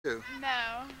too?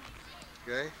 No.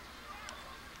 Okay.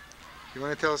 You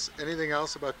want to tell us anything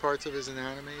else about parts of his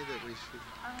anatomy that we should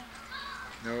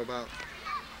know about?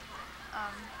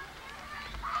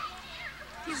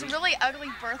 He's a really ugly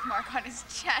birthmark on his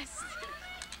chest.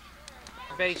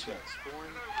 Basement. You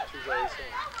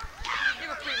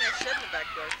have a pretty nice shed in the back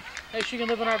there. Hey, she can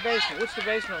live in our basement. What's the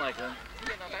basement like, Lynn? You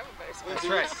don't have a basement. That's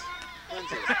right.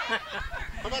 Lindsay.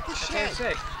 How about the That's shed? what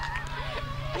I say.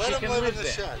 Let She them can live in live the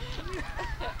there. shed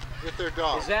with their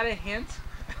dog. Is that a hint?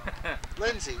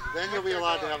 Lindsay, then you'll be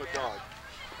allowed to have a dog.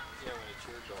 Yeah, when it's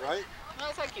your dog. Right? No,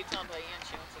 it's like you telling Diane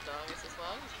she wants a dog. I says,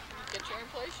 well, you get your own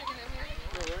place, you can have your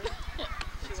own.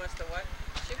 She wants the what?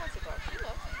 She wants a dog. She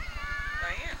loves it.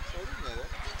 Diane. So I didn't know that.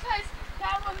 Because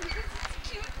that one, because it's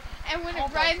cute. And when it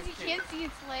runs, you can't see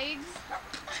its legs.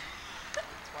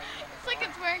 It's like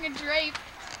it's wearing a drape.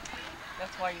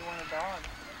 That's why you want a dog.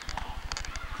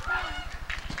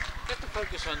 You have to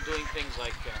focus on doing things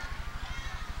like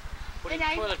putting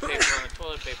And toilet paper on a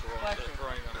toilet paper roll instead of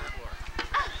throwing it on the floor.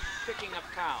 Picking up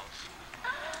cows.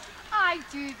 I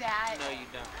do that. No, you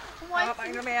don't. Once,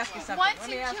 Let me ask you something. once Let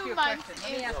me in ask 2 you a months question.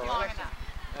 Let me is ask you a long question.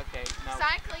 enough. Okay, now.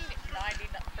 Cycling,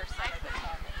 90% of the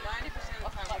time. 90% of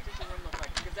the time, what does your room look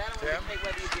like? Because that will indicate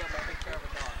whether you'd be able to take care of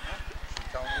a dog, huh?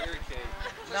 Tell me irritated.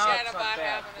 No, it's not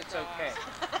bad. It's okay.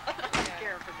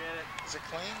 Karen, forget it. Is it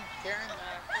clean, Karen?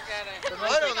 Forget it.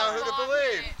 I don't know who to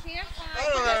believe. Can't find I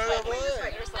don't know who to believe.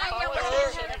 There's the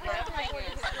holiday shit. His room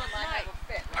might have a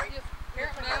fit, right?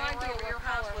 Apparently, no idea where your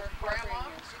house with grandma.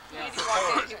 Yeah. He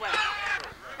walked in, he went.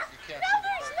 You can't no, see the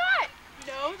there's part. not.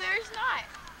 No, there's not.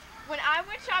 When I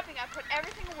went shopping, I put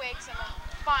everything away because I'm like,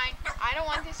 fine, I don't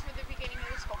want this for the beginning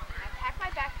of the school. I packed my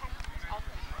backpack, it's all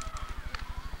clean.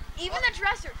 Even the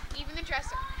dresser,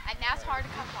 and now it's hard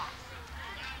to come off.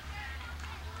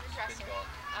 The dresser.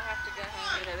 I have to go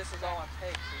home. You know, this is all it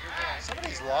takes. So you're right.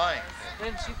 Somebody's lying.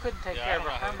 Vince, you couldn't take care of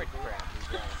a hermit crab.